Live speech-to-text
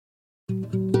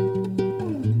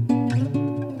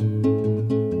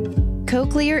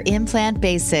Cochlear Implant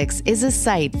Basics is a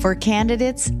site for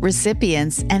candidates,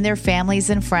 recipients, and their families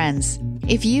and friends.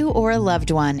 If you or a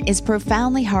loved one is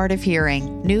profoundly hard of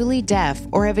hearing, newly deaf,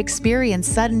 or have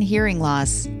experienced sudden hearing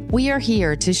loss, we are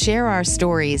here to share our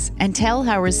stories and tell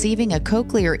how receiving a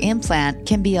cochlear implant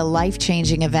can be a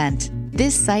life-changing event.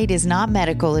 This site is not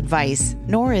medical advice,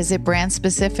 nor is it brand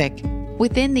specific.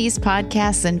 Within these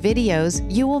podcasts and videos,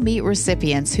 you will meet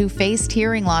recipients who faced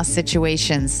hearing loss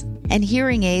situations, and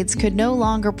hearing aids could no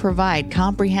longer provide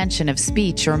comprehension of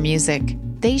speech or music.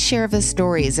 They share the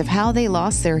stories of how they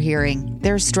lost their hearing,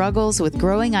 their struggles with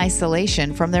growing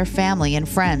isolation from their family and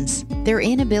friends, their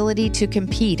inability to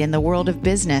compete in the world of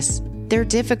business, their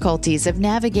difficulties of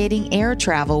navigating air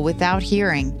travel without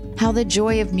hearing, how the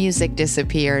joy of music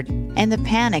disappeared, and the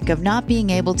panic of not being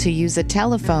able to use a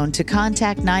telephone to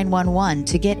contact 911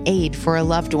 to get aid for a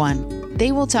loved one.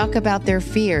 They will talk about their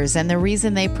fears and the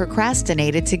reason they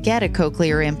procrastinated to get a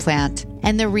cochlear implant,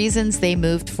 and the reasons they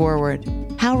moved forward.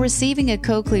 How receiving a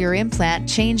cochlear implant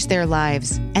changed their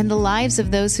lives and the lives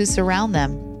of those who surround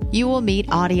them. You will meet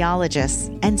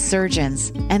audiologists and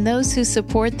surgeons and those who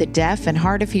support the deaf and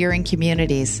hard of hearing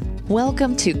communities.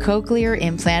 Welcome to Cochlear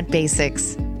Implant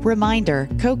Basics. Reminder,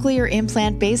 Cochlear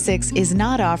Implant Basics is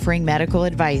not offering medical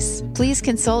advice. Please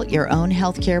consult your own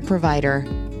healthcare provider.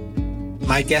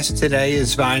 My guest today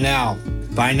is Vinell.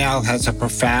 Vinell has a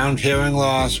profound hearing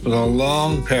loss with a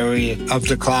long period of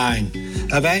decline.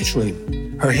 Eventually,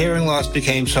 her hearing loss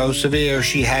became so severe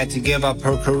she had to give up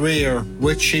her career,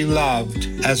 which she loved,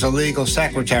 as a legal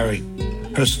secretary.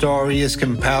 Her story is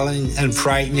compelling and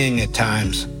frightening at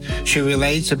times. She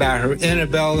relates about her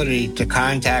inability to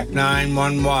contact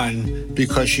 911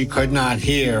 because she could not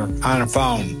hear on a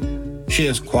phone. She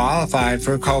is qualified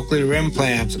for cochlear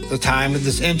implants at the time of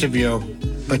this interview,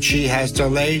 but she has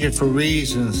delayed it for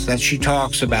reasons that she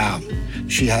talks about.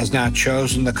 She has not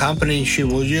chosen the company she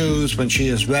will use when she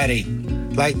is ready.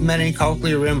 Like many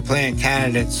cochlear implant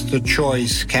candidates, the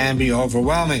choice can be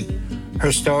overwhelming.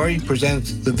 Her story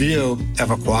presents the view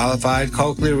of a qualified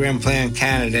cochlear implant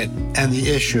candidate and the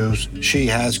issues she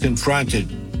has confronted.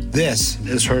 This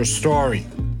is her story.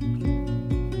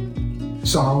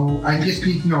 So I just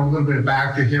need to know a little bit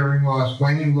about your hearing loss,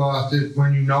 when you lost it,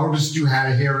 when you noticed you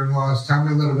had a hearing loss. Tell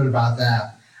me a little bit about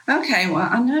that. Okay, well,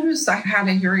 I noticed I had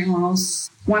a hearing loss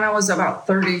when I was about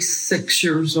 36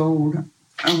 years old.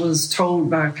 I was told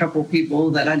by a couple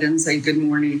people that I didn't say good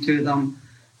morning to them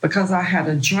because I had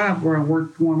a job where I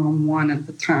worked one-on-one at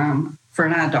the time for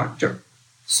an eye doctor.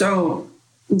 So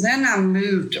then I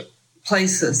moved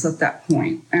places at that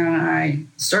point, and I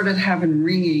started having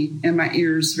ringing in my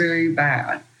ears very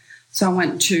bad. So I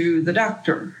went to the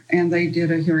doctor, and they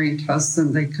did a hearing test,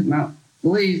 and they could not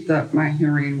believe that my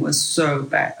hearing was so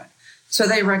bad. So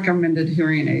they recommended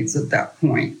hearing aids at that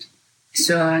point.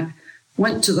 So I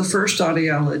went to the first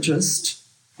audiologist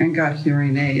and got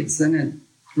hearing aids, and it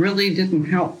really didn't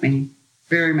help me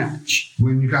very much.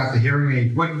 When you got the hearing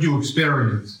aids, what did you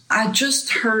experience? I just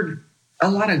heard a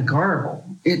lot of garble.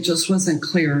 It just wasn't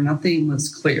clear. Nothing was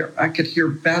clear. I could hear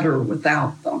better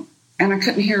without them. And I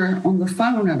couldn't hear on the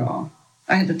phone at all.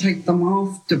 I had to take them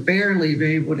off to barely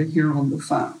be able to hear on the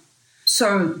phone.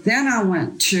 So then I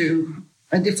went to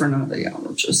a different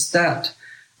audiologist that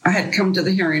I had come to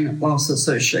the Hearing Loss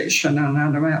Association, and I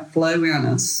met Flo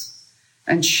Ennis,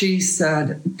 and she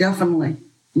said, definitely,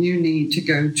 you need to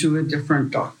go to a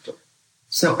different doctor.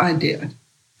 So I did.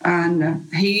 And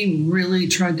he really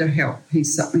tried to help. He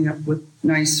set me up with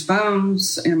nice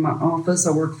phones in my office.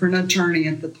 I worked for an attorney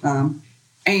at the time,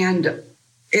 and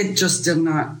it just did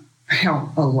not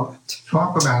help a lot.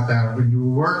 Talk about that. When you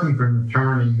were working for an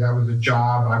attorney, that was a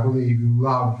job I believe you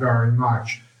loved very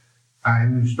much.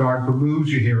 And you started to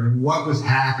lose your hearing. What was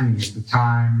happening at the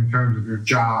time in terms of your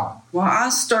job? Well, I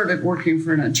started working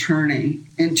for an attorney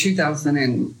in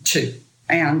 2002.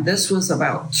 And this was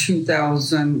about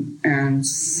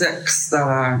 2006 that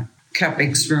I kept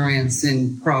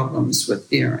experiencing problems with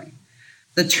hearing.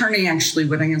 The attorney actually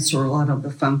would answer a lot of the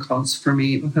phone calls for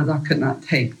me because I could not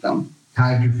take them.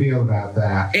 How did you feel about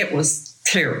that? It was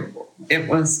terrible. It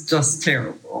was just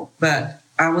terrible. But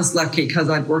I was lucky because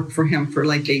I'd worked for him for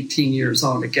like 18 years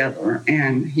altogether,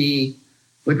 and he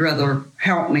would rather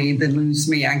help me than lose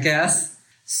me, I guess.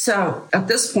 So at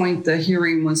this point, the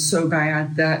hearing was so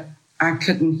bad that I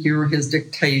couldn't hear his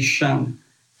dictation.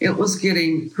 It was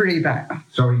getting pretty bad.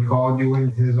 So he called you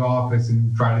into his office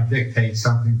and tried to dictate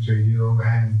something to you.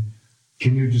 And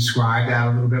can you describe that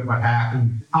a little bit, what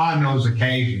happened on those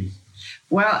occasions?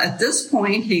 Well, at this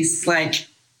point, he's like,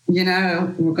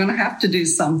 we're going to have to do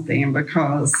something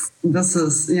because this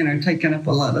is, taking up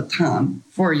a lot of time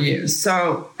for you.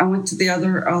 So I went to the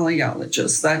other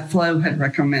audiologist that Flo had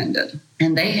recommended,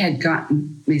 and they had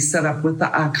gotten me set up with the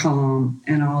ICOM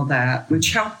and all that,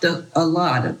 which helped a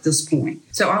lot at this point.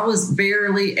 So I was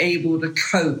barely able to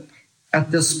cope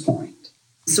at this point.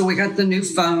 So we got the new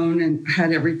phone and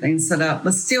had everything set up,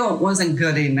 but still it wasn't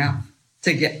good enough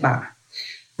to get by.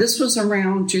 This was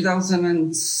around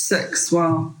 2006.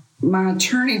 Well, my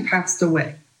attorney passed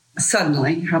away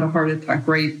suddenly, had a heart attack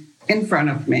right in front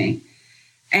of me.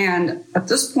 And at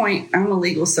this point, I'm a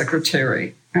legal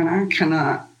secretary, and I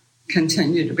cannot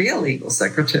continue to be a legal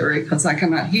secretary because I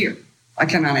cannot hear. I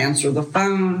cannot answer the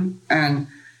phone. And,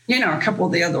 a couple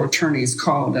of the other attorneys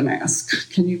called and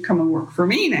asked, can you come and work for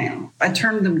me now? I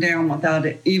turned them down without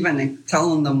even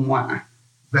telling them why.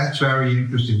 That's very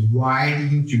interesting. Why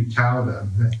didn't you tell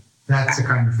them that? That's the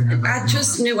kind of thing I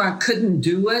just knew I couldn't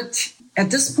do it. At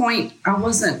this point, I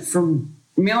wasn't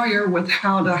familiar with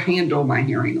how to handle my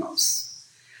hearing loss.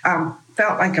 I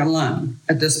felt like alone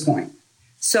at this point.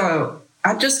 So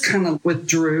I just kind of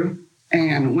withdrew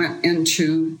and went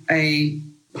into a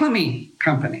plumbing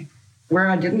company where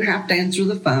I didn't have to answer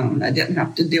the phone. I didn't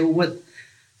have to deal with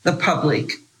the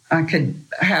public. I could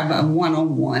have a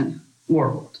one-on-one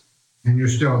world. And you're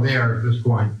still there at this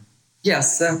point?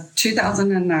 Yes,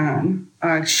 2009, I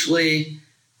actually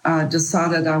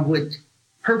decided I would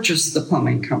purchase the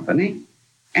plumbing company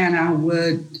and I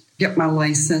would get my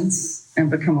license and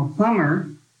become a plumber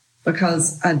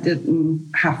because I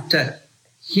didn't have to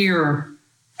hear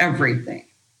everything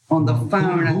on the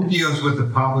phone. Who deals with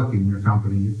the public in your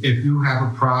company? If you have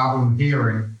a problem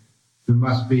hearing, there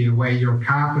must be a way you're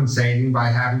compensating by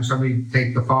having somebody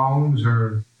take the phones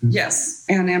or... Yes,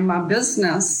 and in my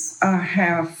business, I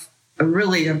have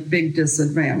really a big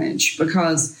disadvantage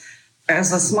because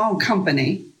as a small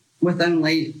company with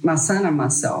only my son and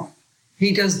myself,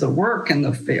 he does the work in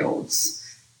the fields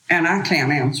and I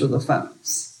can't answer the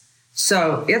phones.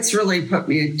 So it's really put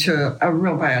me to a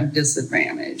real bad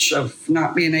disadvantage of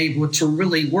not being able to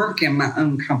really work in my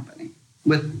own company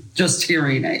with just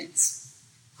hearing aids.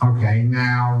 Okay,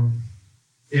 now,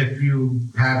 if you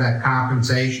have that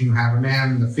compensation, you have a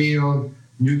man in the field,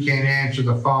 you can't answer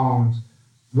the phones,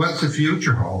 what's the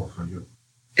future hold for you?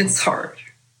 It's hard.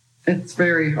 It's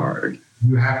very hard.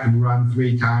 You have to run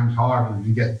 3 times harder to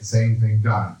get the same thing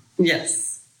done. Yes.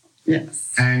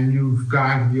 And you've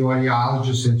gone to the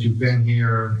audiologist since you've been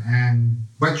here. And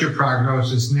what's your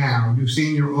prognosis now? You've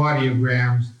seen your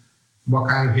audiograms. What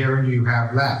kind of hearing do you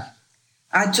have left?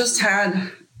 I just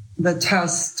had the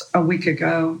test a week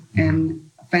ago and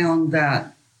found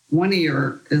that one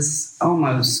ear is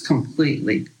almost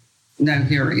completely no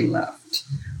hearing left.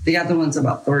 The other one's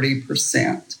about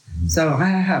 30%. So I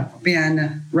have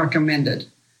been recommended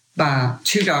by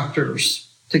 2 doctors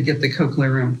to get the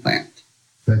cochlear implant.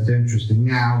 That's interesting.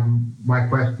 Now, my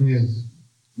question is,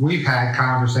 we've had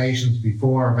conversations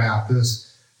before about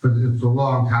this, but it's a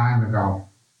long time ago.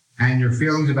 And your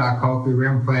feelings about cochlear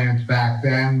implants back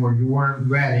then where you weren't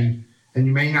ready, and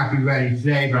you may not be ready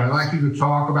today, but I'd like you to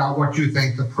talk about what you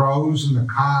think the pros and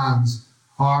the cons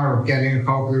are of getting a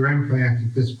cochlear implant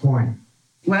at this point.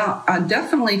 Well, I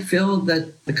definitely feel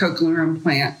that the cochlear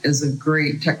implant is a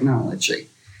great technology.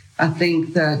 I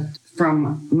think that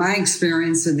from my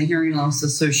experience in the Hearing Loss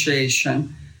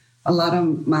Association, a lot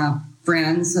of my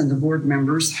friends and the board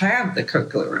members have the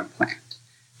cochlear implant.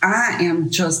 I am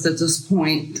just at this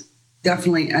point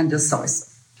definitely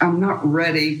indecisive. I'm not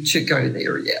ready to go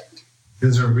there yet.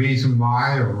 Is there a reason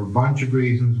why or a bunch of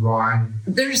reasons why?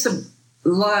 There's a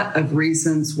lot of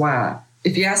reasons why.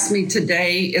 If you ask me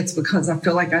today, it's because I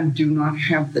feel like I do not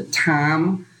have the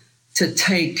time to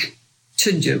take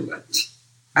to do it.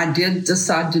 I did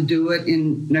decide to do it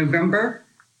in November.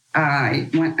 I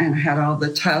went and had all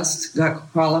the tests,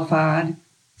 got qualified,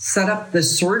 set up the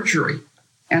surgery,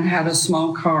 and had a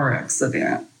small car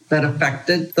accident that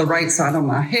affected the right side of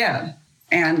my head.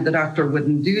 And the doctor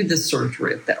wouldn't do the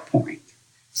surgery at that point.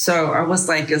 So I was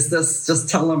like, is this just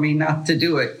telling me not to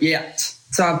do it yet?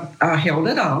 So I held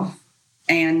it off.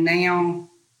 And now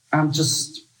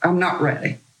I'm not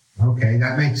ready. Okay,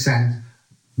 that makes sense.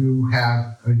 You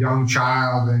have a young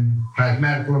child and has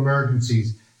medical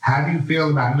emergencies. How do you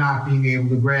feel about not being able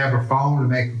to grab a phone and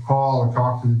make a call or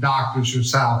talk to the doctors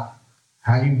yourself?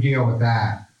 How do you deal with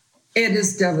that? It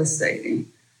is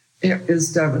devastating. It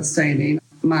is devastating.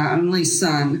 My only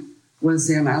son was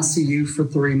in ICU for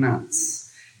 3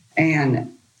 months,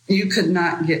 and you could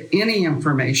not get any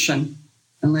information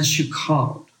unless you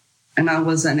called, and I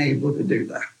wasn't able to do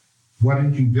that. What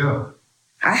did you do?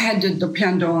 I had to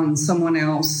depend on someone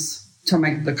else to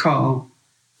make the call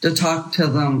to talk to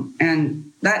them.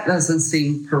 And that doesn't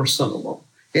seem personable.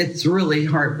 It's really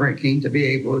heartbreaking to be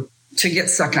able to get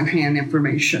secondhand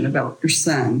information about your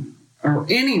son or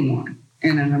anyone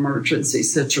in an emergency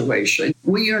situation.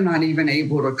 We are not even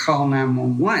able to call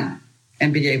 911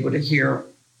 and be able to hear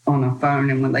on a phone.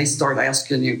 And when they start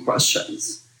asking you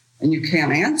questions and you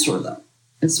can't answer them,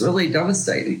 it's really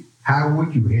devastating. How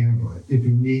would you handle it if you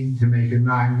needed to make a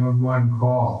 911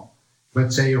 call?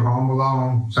 Let's say you're home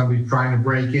alone, somebody's trying to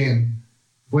break in.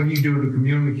 What do you do to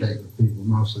communicate with people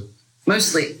mostly?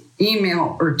 Mostly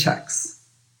email or text.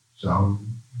 So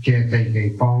you can't take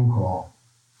a phone call.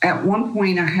 At one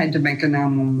point, I had to make a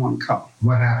 911 call.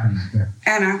 What happened there?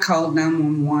 And I called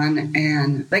 911,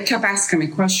 and they kept asking me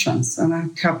questions, and I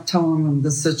kept telling them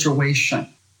the situation.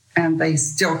 And they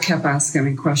still kept asking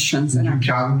me questions. Did you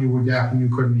tell them you were deaf and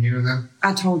you couldn't hear them?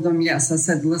 I told them, yes. I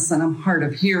said, listen, I'm hard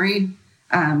of hearing.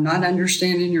 I'm not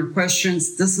understanding your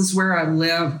questions. This is where I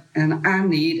live, and I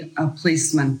need a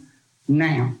policeman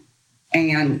now.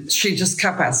 And she just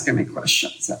kept asking me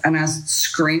questions. And I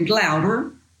screamed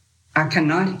louder. I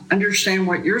cannot understand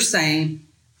what you're saying.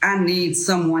 I need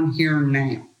someone here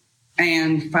now.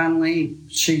 And finally,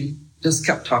 she just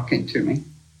kept talking to me.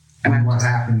 And what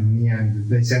happened in the end? Did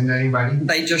they send anybody?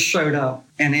 They just showed up,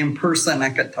 and in person, I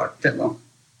could talk to them.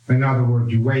 In other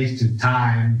words, you wasted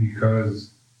time because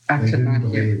I they could didn't not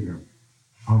believe hear. you.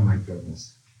 Oh, my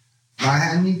goodness.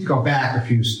 I need to go back a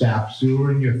few steps. You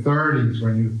were in your 30s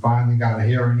when you finally got a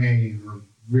hearing aid or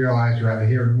realized you had a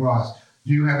hearing loss.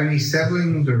 Do you have any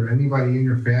siblings or anybody in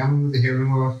your family with a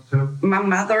hearing loss too? My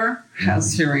mother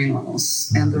has hearing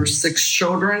loss, and there's 6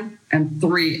 children, and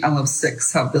 3 out of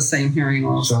 6 have the same hearing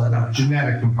loss So that I have.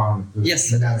 genetic component. Yes,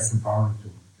 it genetic is. component to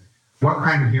it. What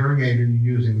kind of hearing aid are you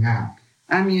using now?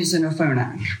 I'm using a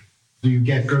phonak. Do you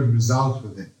get good results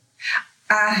with it?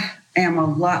 I am a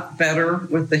lot better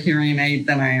with the hearing aid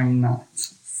than I am not.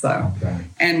 So, Okay.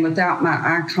 and without my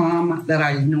ICOM that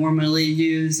I normally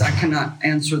use, I cannot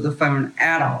answer the phone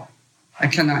at all. I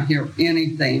cannot hear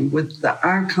anything. With the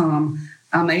ICOM,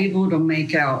 I'm able to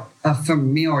make out a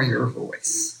familiar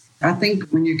voice. I think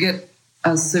when you get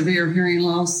a severe hearing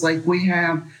loss like we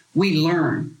have, we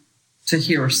learn to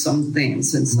hear some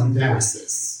things in some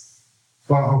voices.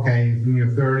 Well, okay, in your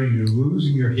 30s, you're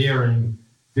losing your hearing.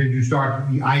 Did you start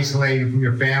to be isolated from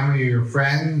your family or your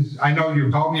friends? I know you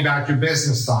told me about your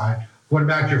business side. What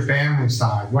about your family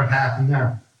side? What happened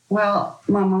there? Well,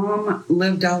 my mom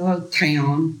lived out of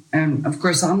town, and of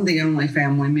course, I'm the only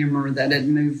family member that had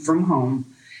moved from home.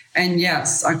 And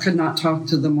yes, I could not talk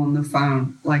to them on the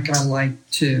phone like I like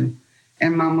to.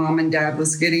 And my mom and dad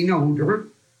was getting older.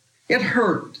 It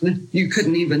hurt that you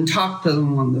couldn't even talk to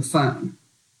them on the phone.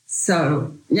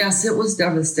 So, yes, it was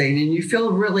devastating. You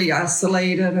feel really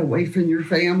isolated away from your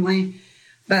family.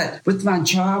 But with my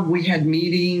job, we had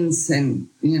meetings and,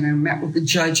 met with the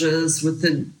judges, with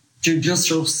the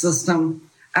judicial system.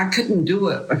 I couldn't do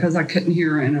it because I couldn't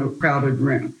hear in a crowded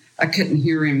room. I couldn't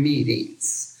hear in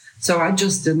meetings. So I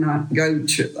just did not go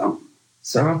to them.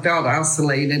 So I felt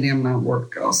isolated in my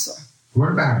work also.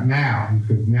 What about now?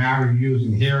 Because now you're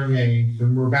using hearing aids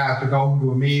and we're about to go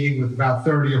into a meeting with about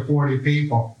 30 or 40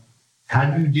 people. How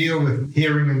do you deal with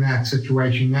hearing in that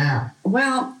situation now?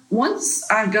 Well, once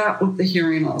I got with the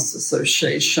Hearing Loss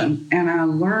Association and I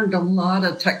learned a lot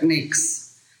of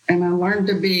techniques and I learned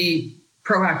to be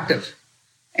proactive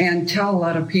and tell a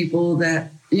lot of people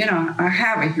that, I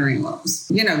have a hearing loss.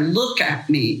 Look at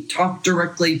me, talk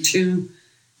directly to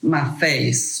my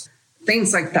face,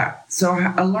 things like that. So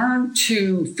I learned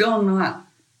to feel not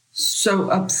so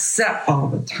upset all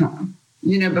the time,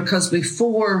 because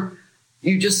before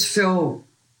you just feel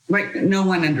like no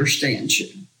one understands you.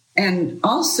 And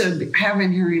also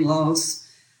having hearing loss,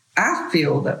 I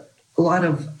feel that a lot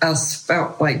of us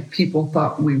felt like people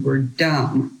thought we were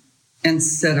dumb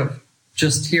instead of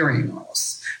just hearing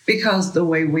loss. Because the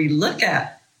way we look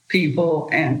at people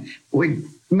and we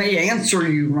may answer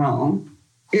you wrong,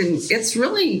 and it's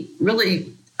really,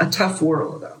 really a tough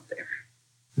world out there.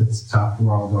 It's a tough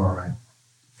world, all right.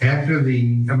 After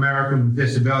the American with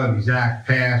Disabilities Act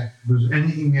passed, was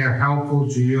anything there helpful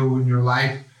to you in your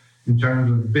life in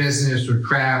terms of business or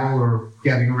travel or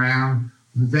getting around?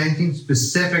 Was there anything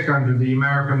specific under the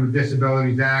American with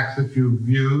Disabilities Act that you've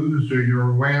used or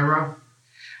you're aware of?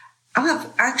 I've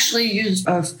actually used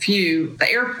a few.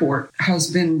 The airport has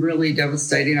been really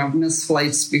devastating. I've missed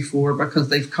flights before because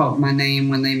they've called my name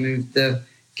when they moved the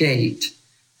gate.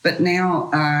 But now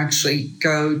I actually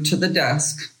go to the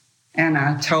desk and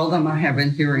I tell them I have a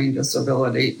hearing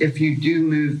disability. If you do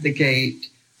move the gate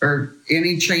or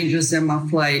any changes in my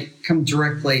flight, come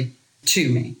directly to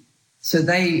me. So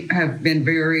they have been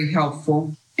very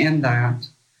helpful in that.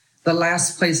 The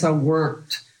last place I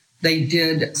worked, they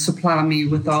did supply me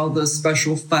with all the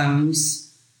special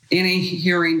phones. Any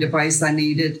hearing device I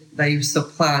needed, they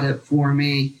supplied it for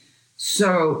me.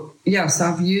 So, yes,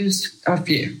 I've used a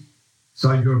few.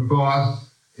 So your boss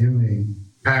in the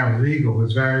paralegal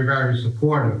was very, very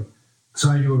supportive.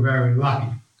 So you were very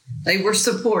lucky. They were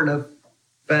supportive,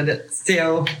 but it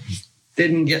still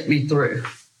didn't get me through.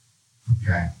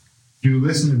 Okay. Do you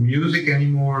listen to music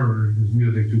anymore, or is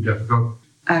music too difficult?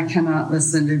 I cannot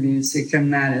listen to music,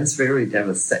 and that is very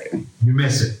devastating. You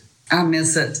miss it? I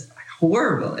miss it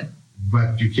horribly.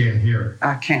 But you can't hear it?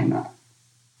 I cannot.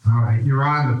 All right. You're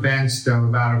on the fence still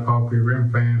about a cochlear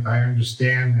implant. I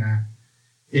understand that.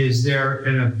 Is there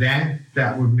an event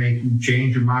that would make you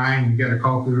change your mind? You get a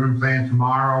cochlear implant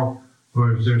tomorrow,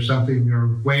 or is there something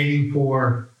you're waiting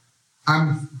for?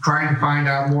 I'm trying to find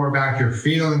out more about your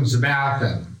feelings about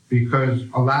them, because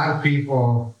a lot of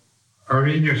people are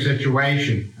in your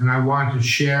situation, and I want to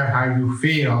share how you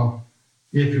feel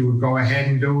if you would go ahead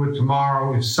and do it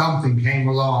tomorrow if something came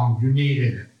along, you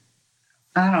needed it.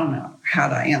 I don't know how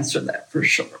to answer that for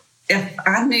sure. If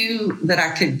I knew that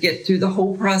I could get through the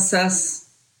whole process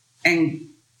and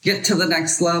get to the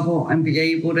next level and be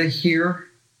able to hear,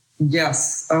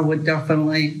 yes, I would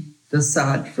definitely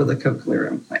decide for the cochlear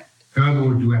implant. In other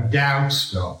words, you have doubts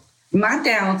still. My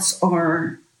doubts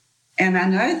are, and I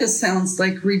know this sounds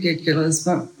like ridiculous,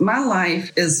 but my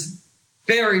life is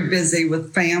very busy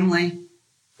with family,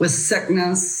 with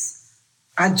sickness.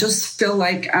 I just feel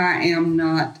like I am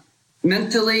not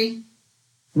mentally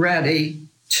ready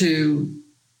to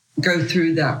go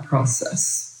through that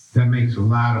process. That makes a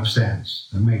lot of sense.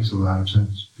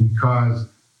 Because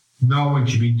no one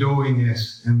should be doing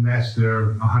this unless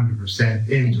they're 100%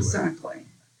 into it. Exactly.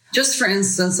 Just for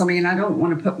instance, I don't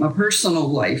want to put my personal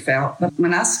life out, but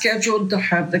when I scheduled to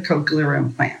have the cochlear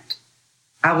implant,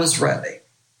 I was ready.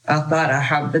 I thought I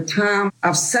have the time.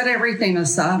 I've set everything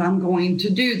aside. I'm going to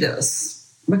do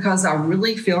this because I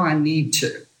really feel I need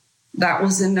to. That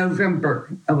was in November.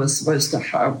 I was supposed to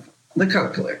have the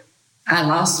cochlear. I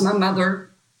lost my mother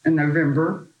in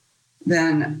November.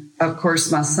 Then, of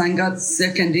course, my son got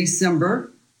sick in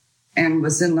December and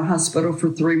was in the hospital for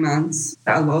 3 months.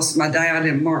 I lost my dad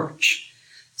in March.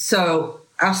 So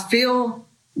I feel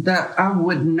that I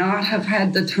would not have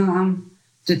had the time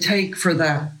to take for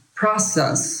that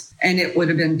process, and it would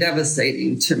have been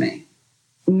devastating to me.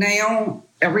 Now,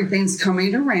 everything's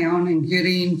coming around and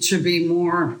getting to be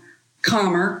more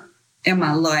calmer in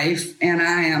my life, and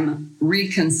I am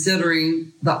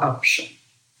reconsidering the option.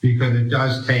 Because it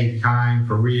does take time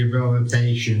for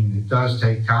rehabilitation. It does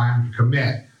take time to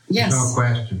commit. Yes. No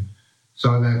question.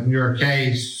 So that in your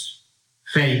case,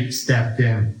 fate stepped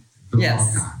in for a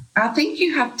long time. I think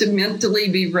you have to mentally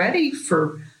be ready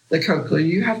for the cochlear.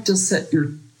 You have to set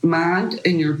your mind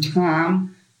and your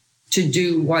time to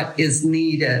do what is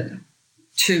needed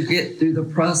to get through the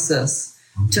process,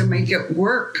 to make it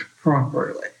work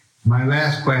properly. My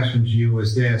last question to you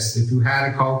was this. If you had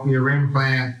a cochlear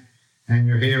implant and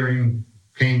your hearing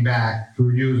came back to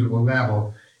a usable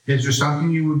level, is there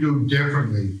something you would do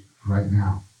differently right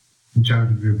now in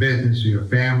terms of your business or your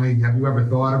family? Have you ever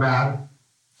thought about it?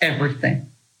 Everything.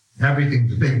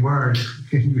 Everything's a big word.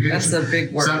 That's a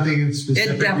big word. Something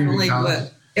specific. It definitely would.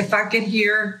 If I could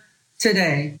hear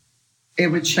today, it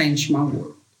would change my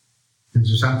world. Is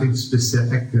there something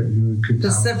specific that you could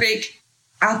tell? Specific,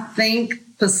 I think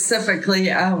specifically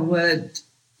I would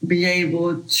be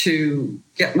able to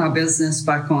get my business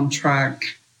back on track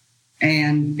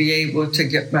and be able to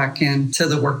get back into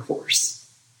the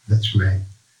workforce. That's great.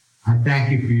 I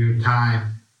thank you for your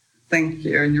time. Thank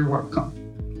you, and you're welcome.